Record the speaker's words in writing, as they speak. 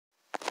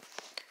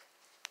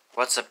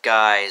What's up,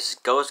 guys?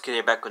 Ghost Kid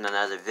here back with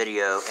another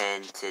video,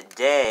 and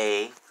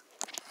today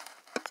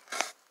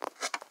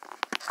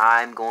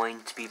I'm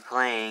going to be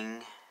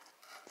playing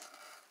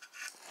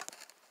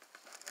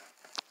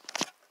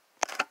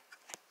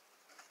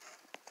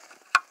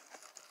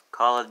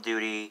Call of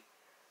Duty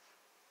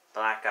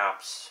Black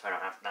Ops. Oh, no,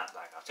 not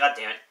Black Ops. God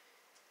damn it.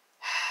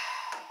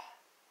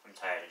 I'm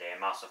tired today.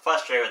 I'm also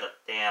frustrated with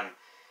the damn.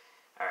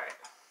 Alright.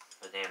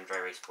 The damn dry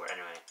race sport.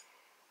 Anyway.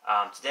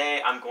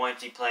 Today I'm going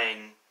to be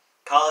playing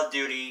Call of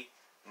Duty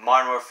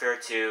Modern Warfare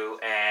 2,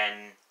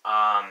 and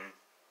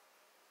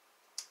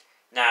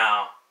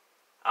now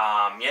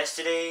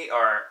yesterday,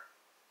 or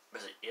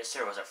was it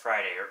yesterday or was it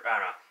Friday, or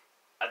I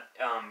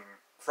don't know,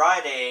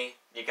 Friday,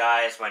 you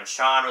guys, when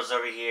Sean was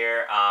over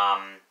here,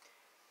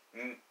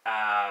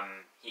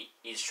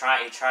 he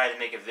tried to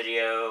make a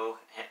video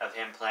of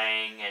him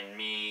playing and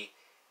me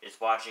just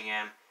watching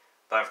him,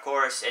 but of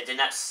course it did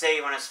not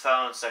save on his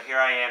phone, so here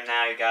I am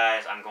now, you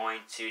guys. I'm going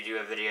to do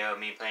a video of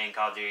me playing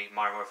Call of Duty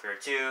Modern Warfare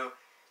 2.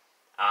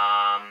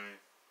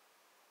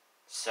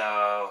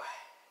 So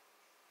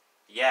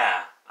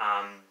yeah,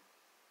 and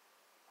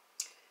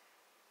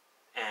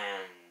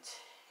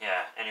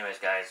yeah, anyways,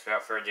 guys,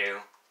 without further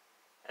ado,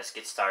 let's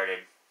get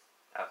started.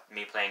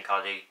 Me playing Call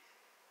of Duty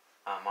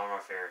Modern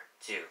Warfare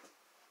 2.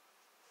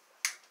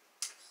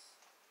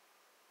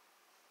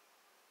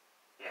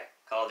 Yeah,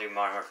 Call of Duty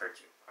Modern Warfare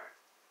 2. Alright.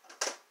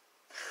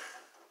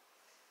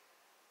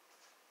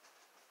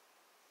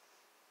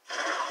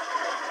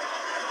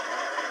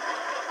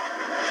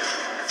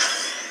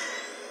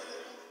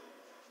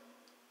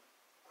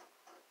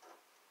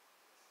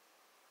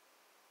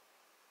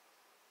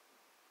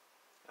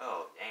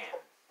 Oh, damn.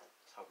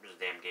 Let's hope this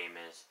damn game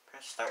is.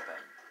 Press start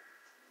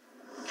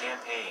button.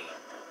 Campaign.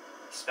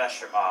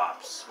 Special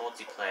Ops.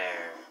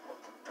 Multiplayer.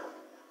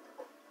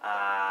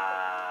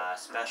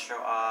 Special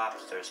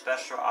Ops. There's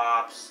Special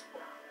Ops.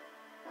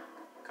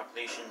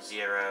 Completion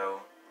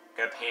 0.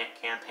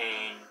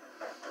 Campaign.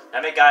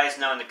 Let me guys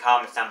know in the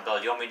comments down below.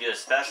 Do you want me to do the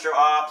Special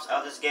Ops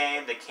of this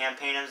game? The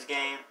campaign of this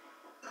game?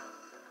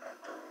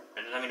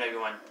 And let me know if you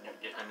want.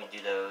 Let me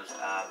do those.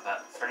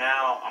 But for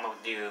now, I'm going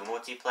to do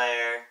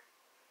multiplayer.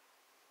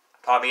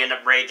 I'll probably end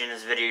up raging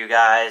this video, you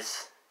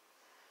guys.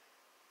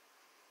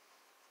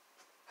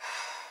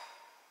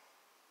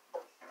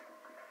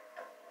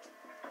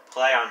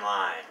 Play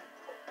online.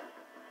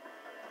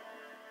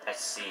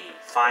 Let's see.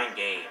 Find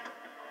game.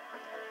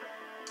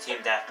 Team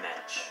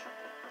deathmatch.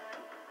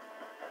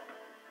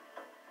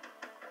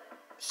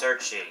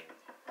 Searching.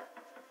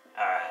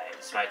 Alright,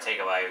 this might take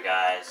a while, you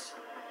guys.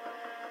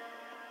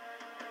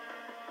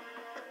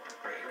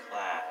 Great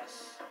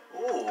class.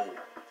 Ooh.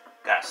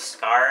 Got a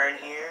scar in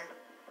here.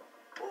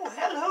 Ooh,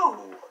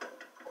 hello.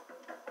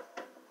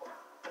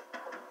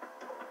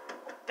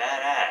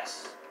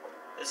 Badass.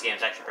 This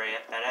game's actually pretty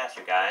badass,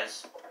 you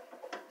guys.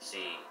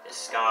 See, the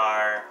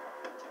Scar,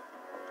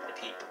 the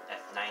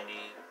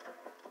F90.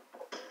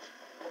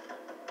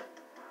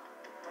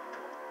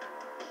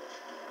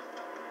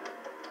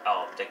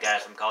 Oh, the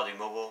guys from Call of Duty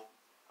Mobile.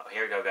 Oh,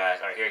 here we go, guys.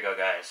 Alright, here we go,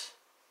 guys.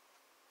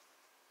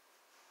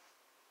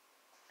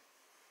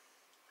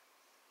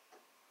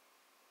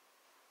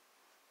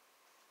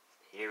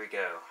 Here we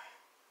go.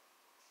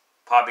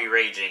 Probably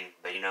raging,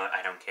 but you know what?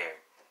 I don't care.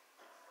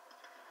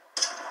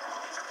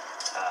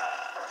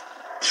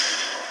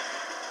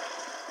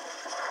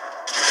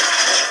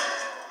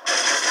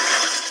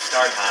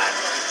 Start time.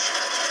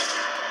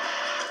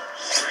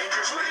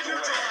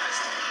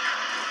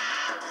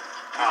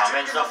 Oh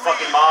man, there's no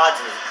fucking mods.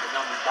 There's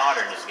no mod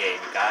in this game,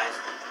 you guys.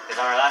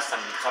 Because on our last time,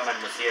 someone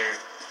was here.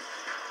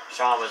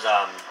 Sean was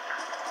God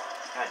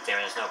damn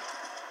it, there's no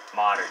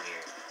mod in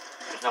here.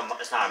 There's no.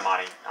 It's not a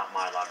not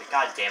mod lobby.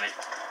 God damn it,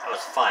 that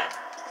was fun.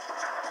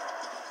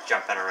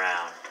 Jumping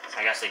around.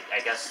 I guess I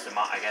can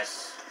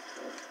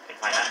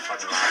find that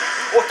fucking mod.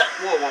 What the?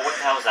 Whoa! What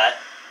the hell is that?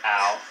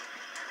 Ow.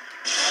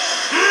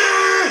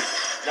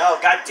 No,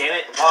 god damn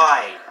it,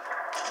 why?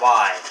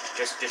 Why?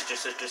 Just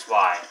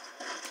why?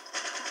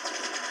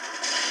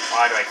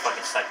 Why do I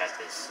fucking suck at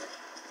this?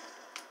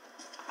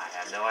 I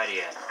have no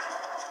idea.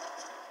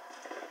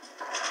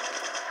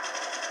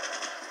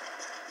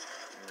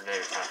 I'm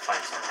really trying to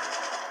find something.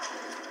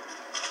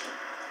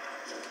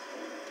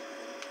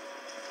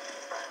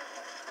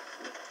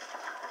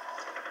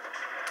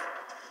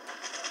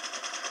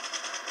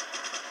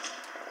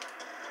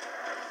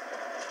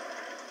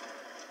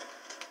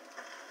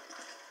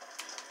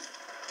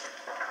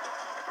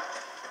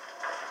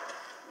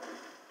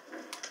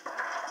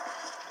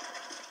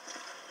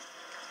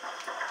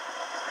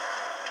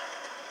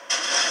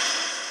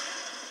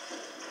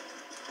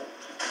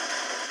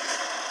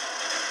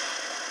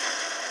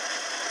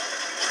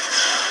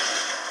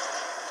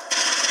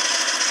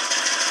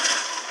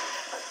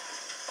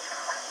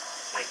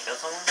 Kill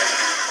someone? Oh.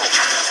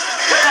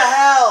 What the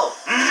hell?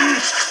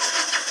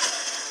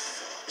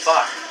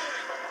 Fuck.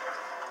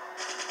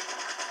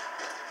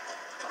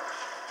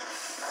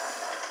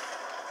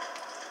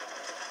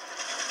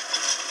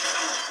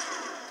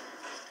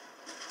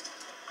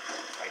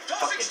 I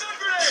fucking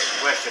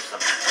wish for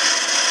some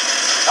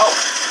Oh!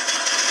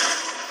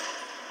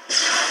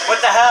 What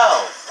the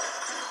hell?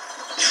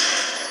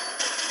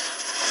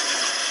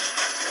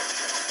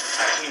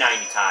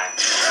 P90 time.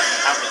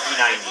 I'm for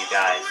P90 you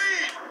guys.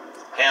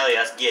 Hell yeah,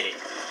 let's get it.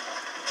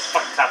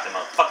 Fuck top the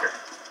motherfucker.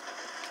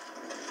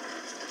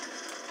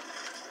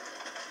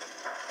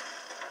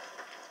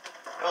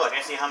 Oh look,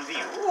 I see a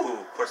Humvee. Ooh,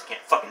 of course I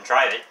can't fucking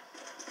drive it.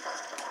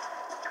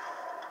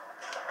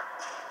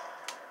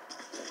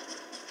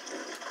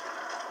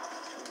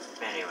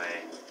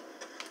 Anyway.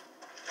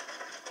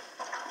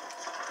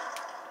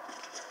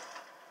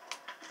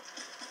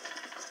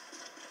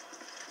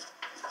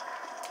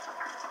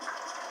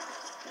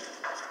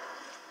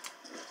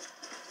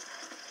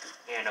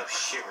 Yeah, no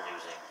shit we're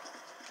losing.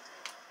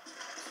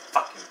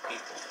 Fucking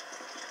people.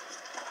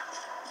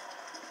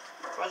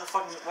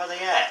 Where are they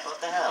at?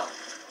 What the hell?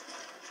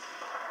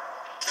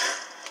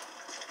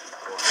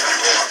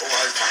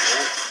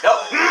 No!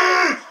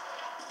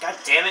 God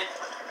damn it!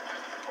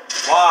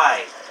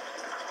 Why?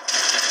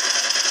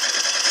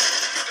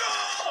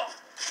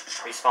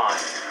 Respawn.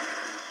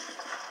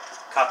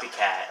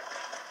 Copycat.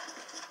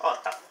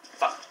 What the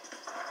fuck?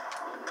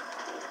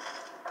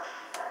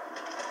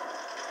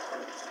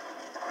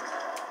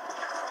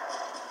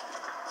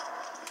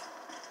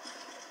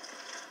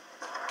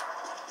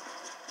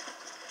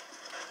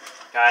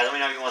 Guys, let me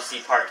know if you want to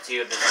see part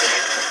 2 of this video.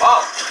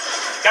 Oh!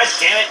 God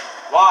damn it!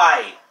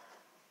 Why?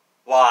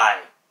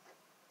 Why?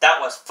 That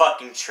was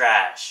fucking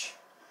trash.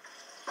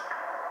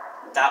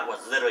 That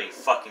was literally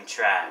fucking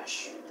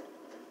trash.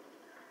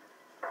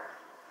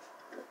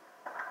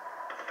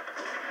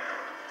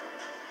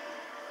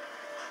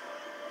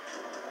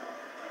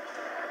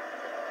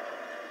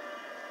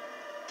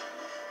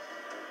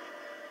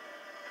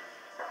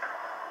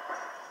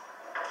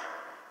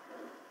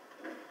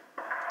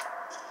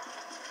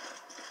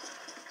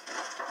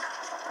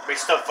 We're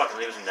still fucking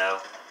losing though.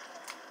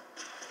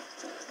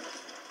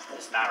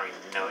 I don't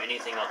even know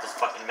anything about this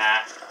fucking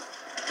map.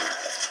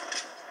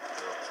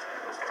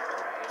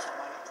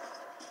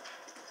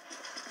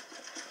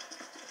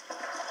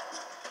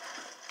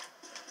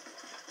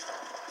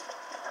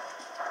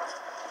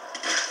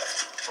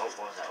 Oh,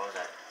 what was that? What was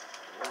that?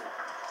 Ooh.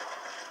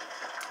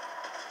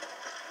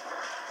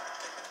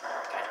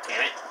 God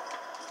damn it.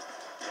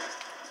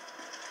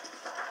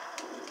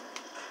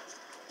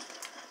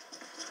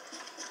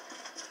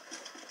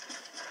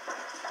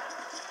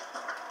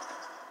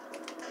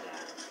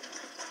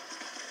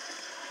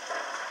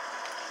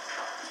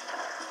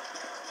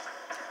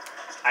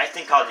 I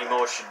think Call of Duty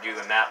Mobile should do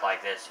a map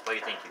like this. What do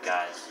you think, you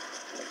guys?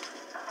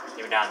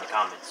 Leave it down in the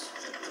comments.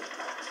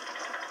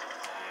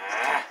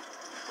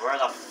 Where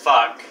the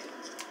fuck?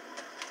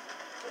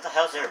 What the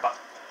hell's there?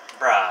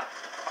 Bruh.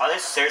 Are they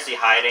seriously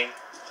hiding?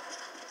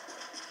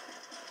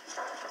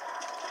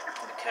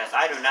 Because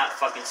I do not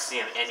fucking see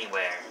them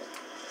anywhere.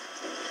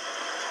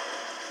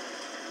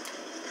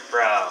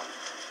 Bro.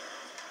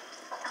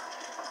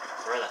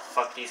 Where the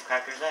fuck are these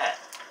crackers at?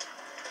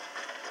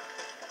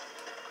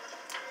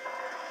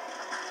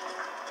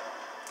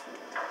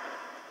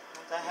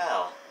 What the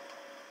hell?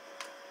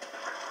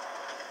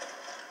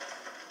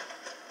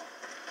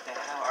 What the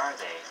hell are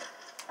they?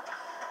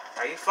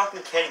 Are you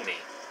fucking kidding me?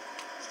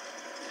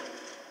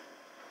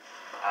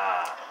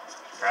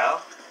 Bro?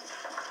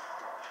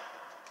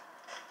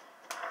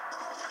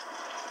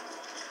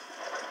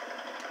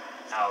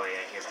 Oh wait,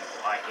 I hear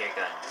people. I hear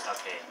guns.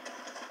 Okay.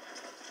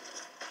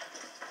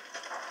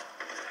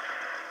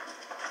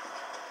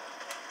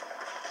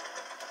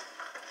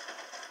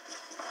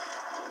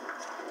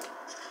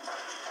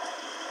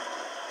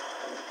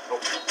 Oh.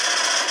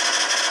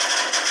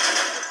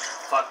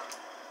 Fuck.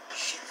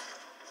 Shit.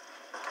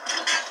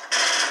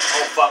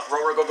 Oh fuck.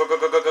 Roller, go, go, go,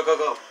 go, go, go, go,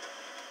 go.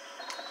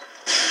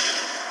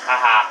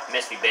 Haha,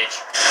 missed me,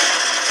 bitch.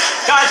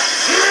 God!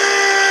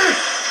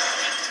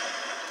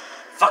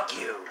 Fuck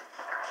you.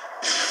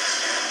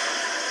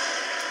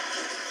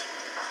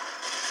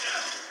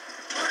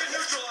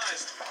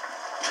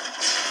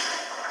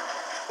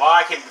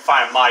 Why can't we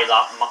find a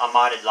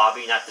modded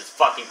lobby, not this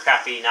fucking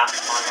crappy, not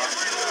modded?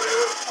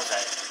 What's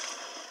that?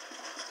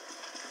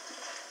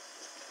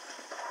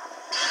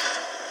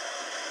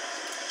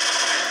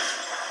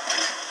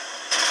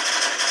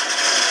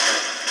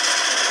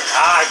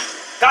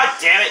 God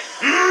damn it!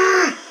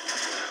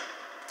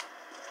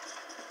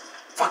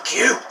 Fuck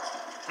you!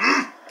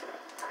 I'm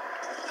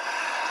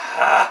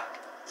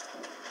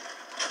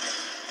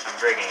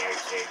very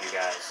irritated, you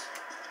guys.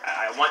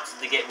 I want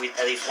to get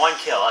at least one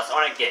kill. That's all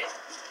I get.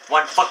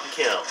 One fucking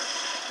kill.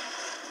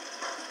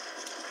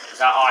 Is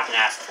that all I can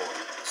ask for?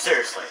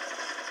 Seriously.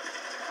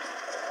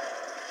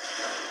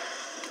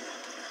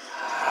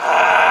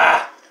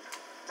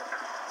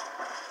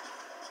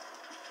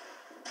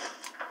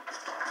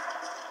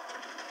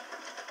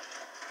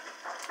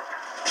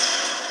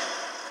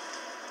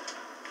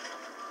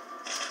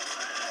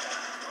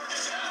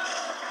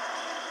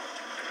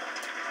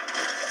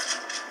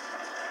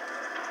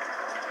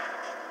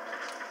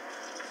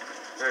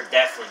 We're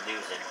definitely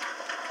losing.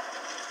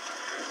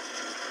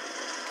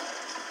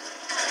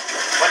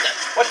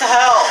 What the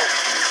hell?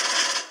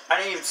 I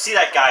didn't even see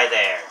that guy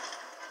there.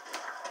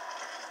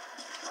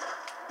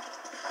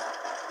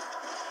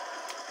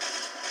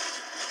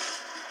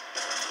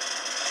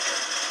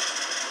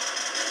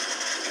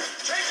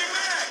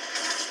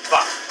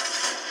 Fuck.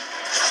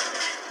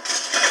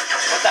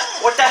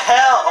 What the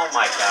hell? Oh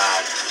my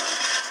god.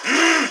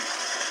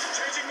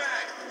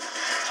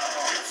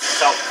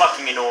 So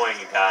fucking annoying,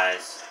 you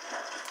guys.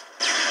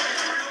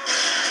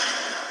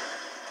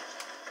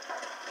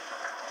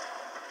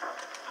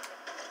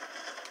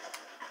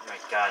 Oh my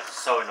god, it's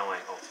so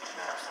annoying. Oh, no,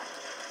 it's not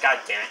annoying. God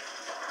damn it.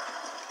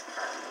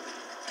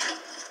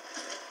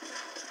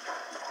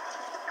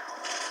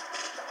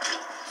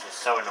 This is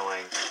so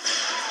annoying.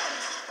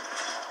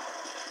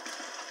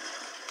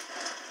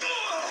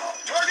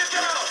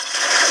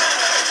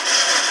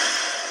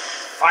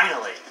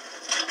 Finally!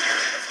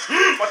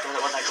 What the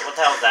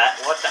hell is that?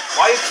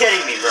 Why are you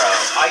kidding me, bro?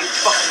 Are you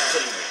fucking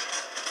kidding me?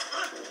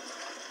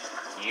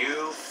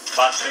 You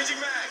fucking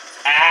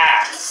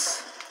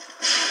ass!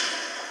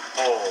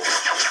 Oh.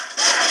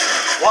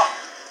 What?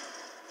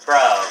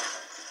 Bro.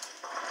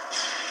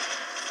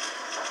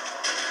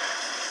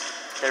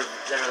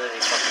 They're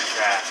literally fucking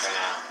trash right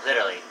now.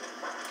 Literally.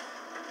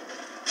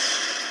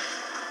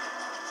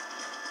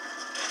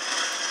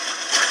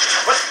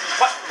 What?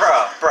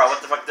 Bro,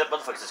 what the fuck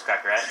is this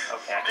cracker at?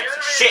 Okay, I can't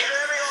see shit!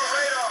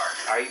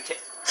 Are you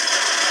kidding?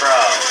 Bro. I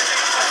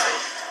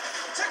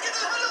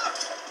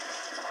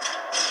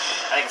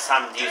think it's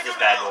time to use this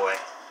bad boy.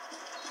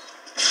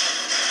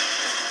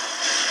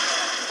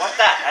 What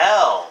the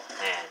hell,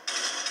 man?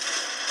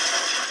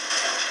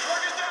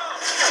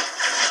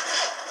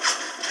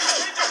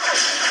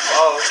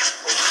 Oh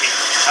shit.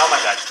 Oh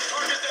my god.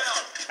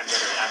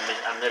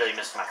 I'm literally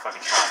missing my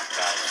fucking shot,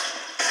 guys.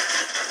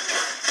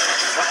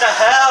 What the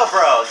hell,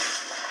 bro?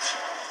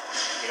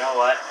 You know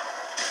what?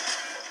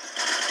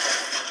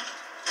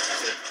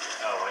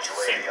 Oh, it's the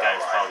same guy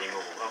as probably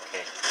movable.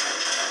 Okay.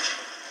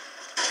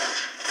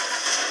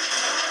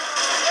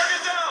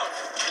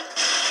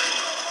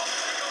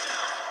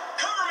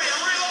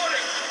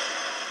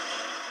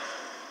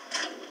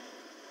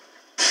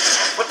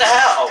 What the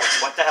hell? Oh,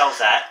 what the hell is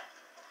that?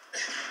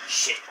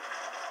 Shit.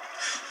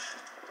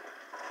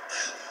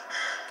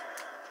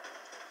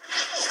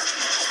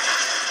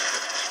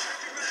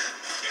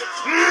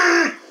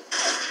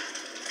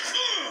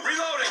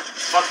 Reloading.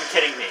 Fucking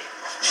kidding me.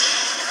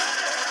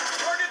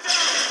 Target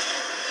down.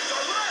 It's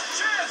our last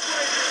chance,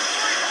 Ranger.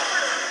 Fight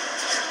harder.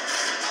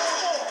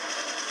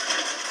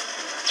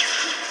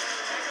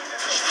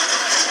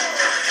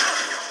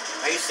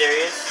 Are you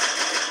serious?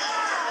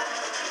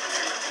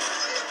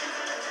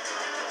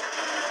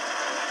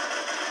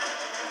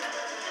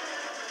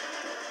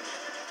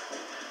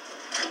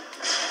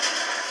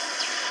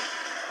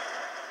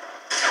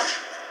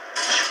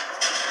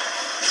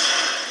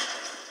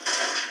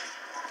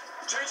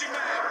 Changing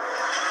mag.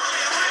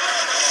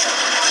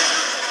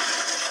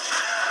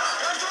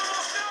 That's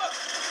almost up.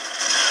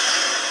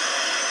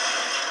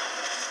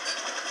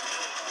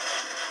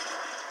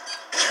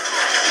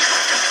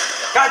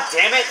 God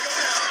damn it!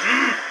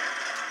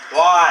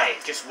 Why?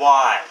 Just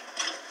why?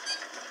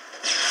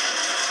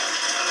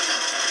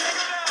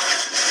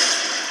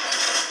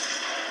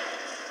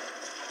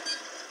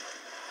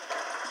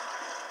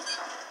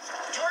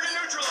 Target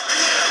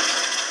neutralized.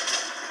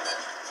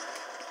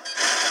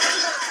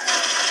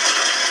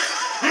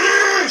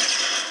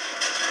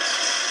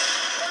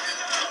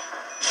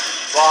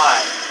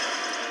 Why?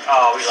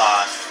 Oh, we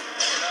lost.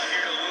 We're not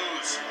here to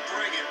lose.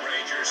 Bring it,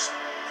 Rangers.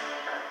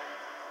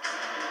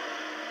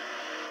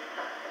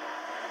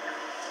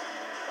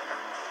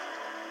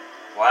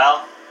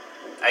 Well,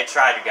 I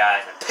tried, you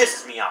guys. It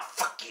pisses me off.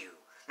 Fuck you.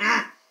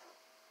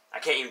 I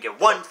can't even get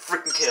one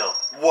freaking kill.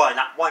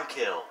 Not one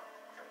kill.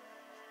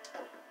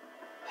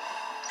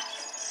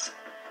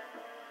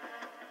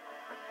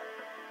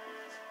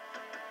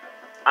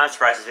 I'm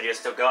surprised this video is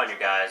still going, you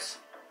guys.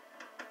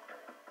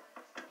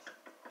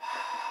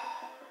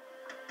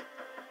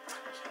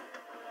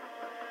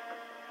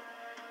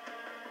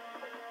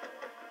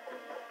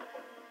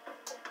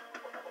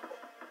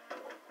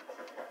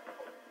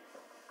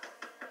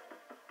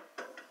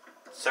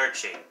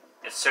 Searching.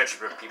 It's searching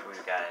for people,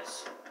 you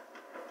guys.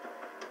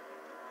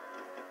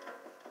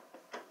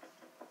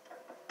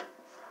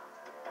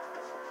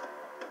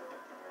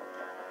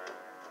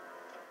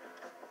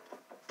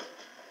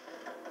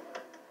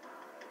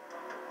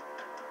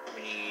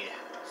 We need,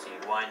 let's see,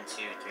 1,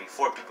 2, 3,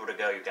 4 people to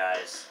go, you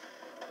guys.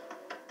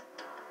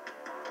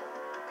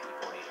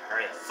 People need to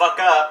hurry the fuck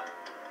up.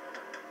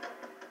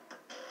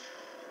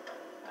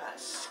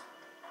 Yes.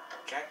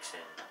 Jackson.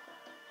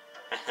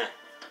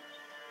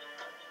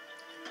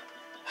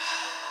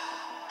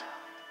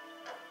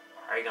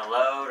 Are you gonna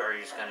load, or are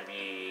you just gonna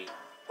be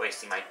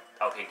wasting my...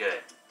 Okay,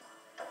 good.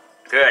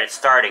 Good, it's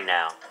starting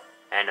now.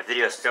 And the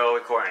video is still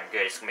recording.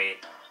 Good, it's gonna be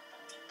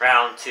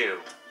round 2.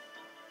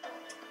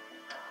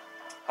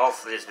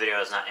 Hopefully this video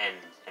does not end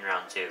in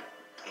round 2. It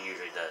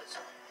usually does.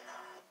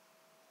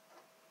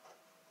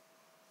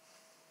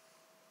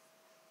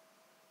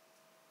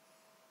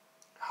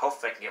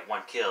 Hopefully I can get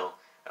one kill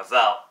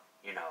without,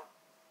 you know,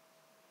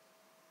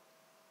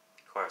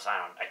 Of course,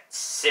 I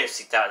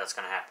seriously doubt that's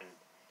gonna happen.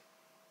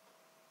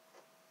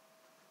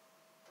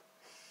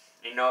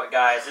 You know what,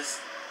 guys?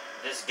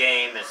 This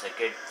game is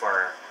good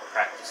for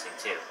practicing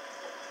too.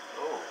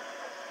 Ooh.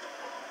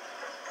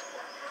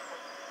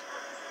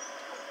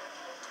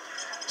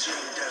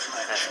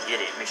 Let's get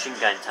it. Machine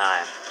gun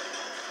time.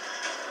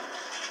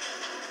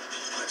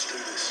 Let's do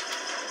this.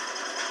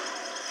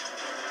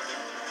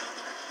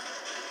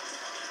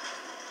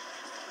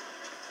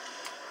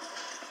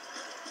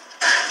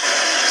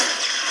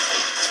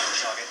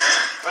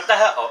 What the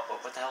hell? Oh,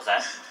 what the hell is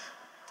that?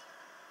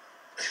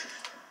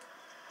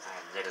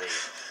 I'm literally...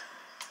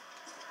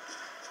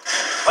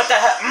 What the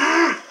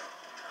hell?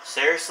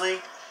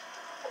 Seriously?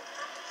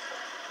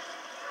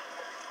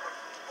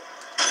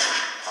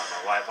 Oh no,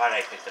 why did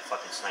I pick the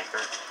fucking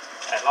sniper?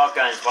 I have all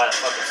guns, why the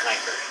fucking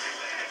sniper?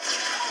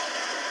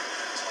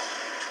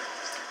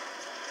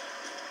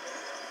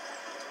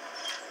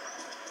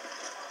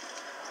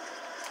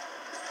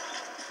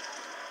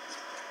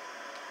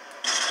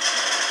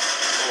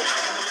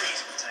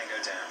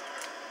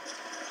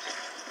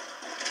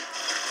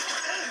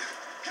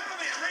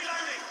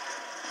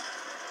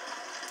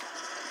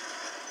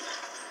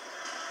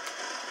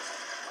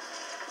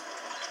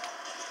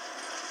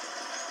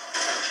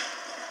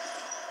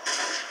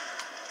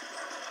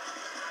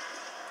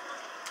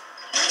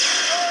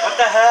 What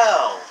the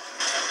hell?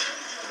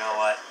 You know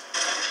what?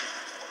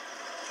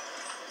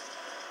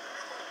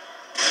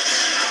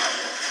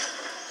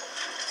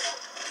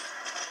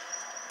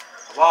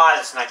 Why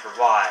the sniper?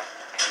 Why?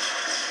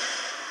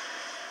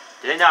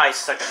 Didn't know I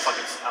stuck a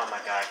fucking... Oh my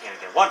god, I can't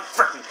even get one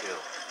freaking kill.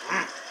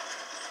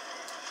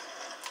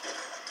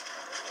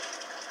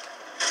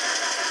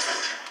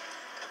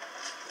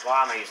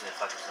 Why am I using the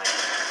fucking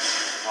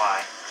sniper?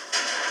 Why?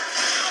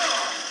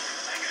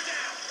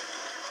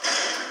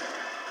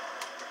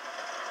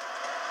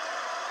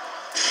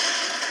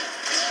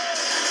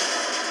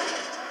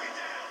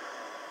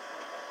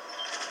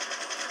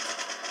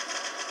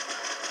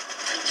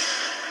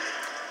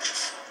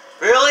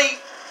 Really?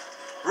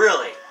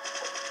 Really?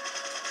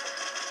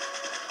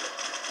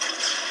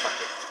 Fuck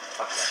it.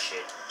 Fuck that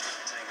shit.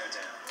 Tango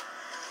down.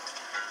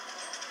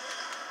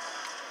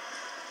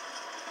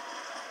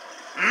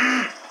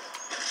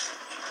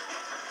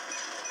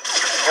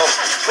 Oh,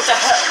 what the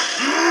hell?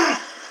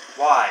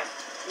 Why?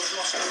 We've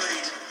lost the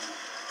lead.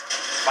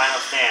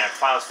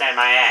 Final stand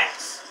my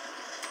ass.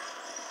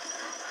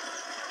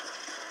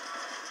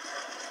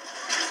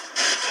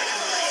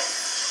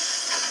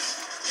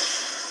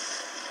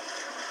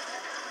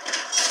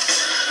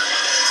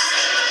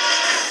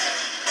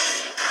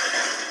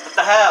 What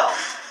the hell?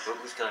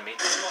 Who's killing me?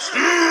 God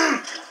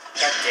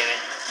damn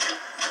it.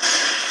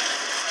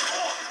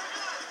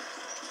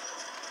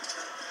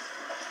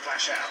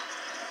 Flash out.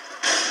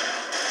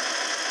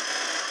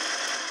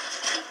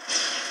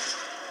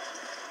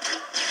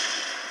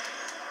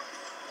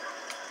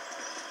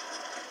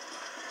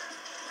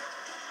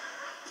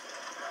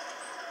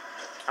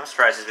 I'm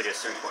surprised this video is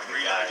still recording,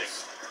 you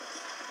guys.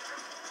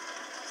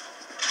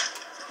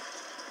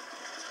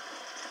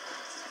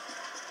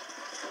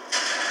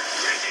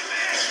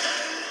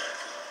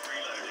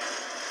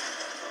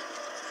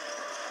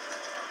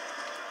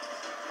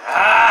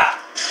 Ah!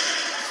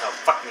 So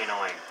fucking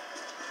annoying.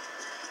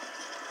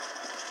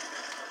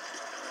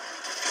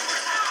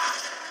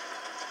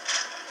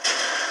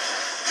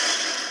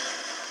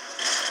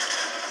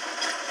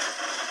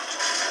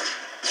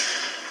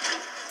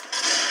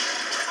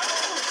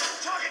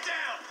 Target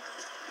down.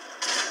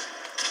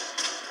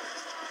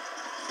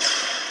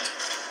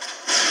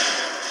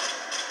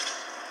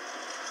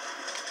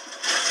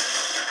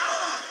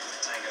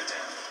 Tango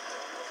down.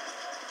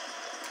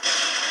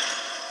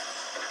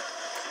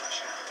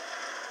 Flash out.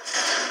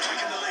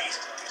 Taking the lead.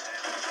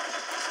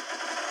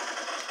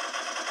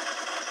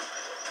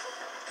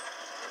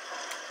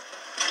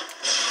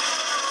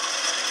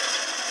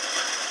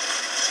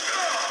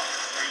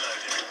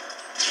 Reloading.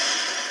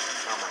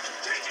 Oh my god.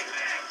 Changing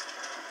mag.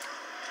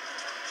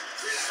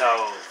 So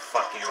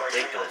fucking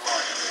ridiculous. What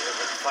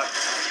the fuck?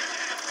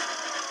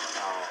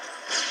 Oh.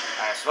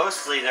 Alright,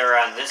 supposedly they're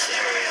on this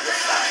area,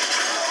 this side.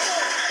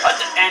 What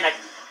the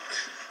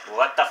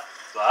what the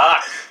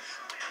fuck?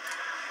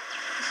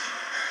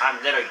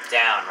 I'm literally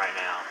down right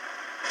now.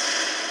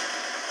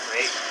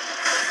 Wait.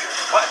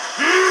 What?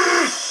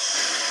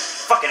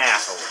 Fucking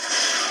asshole.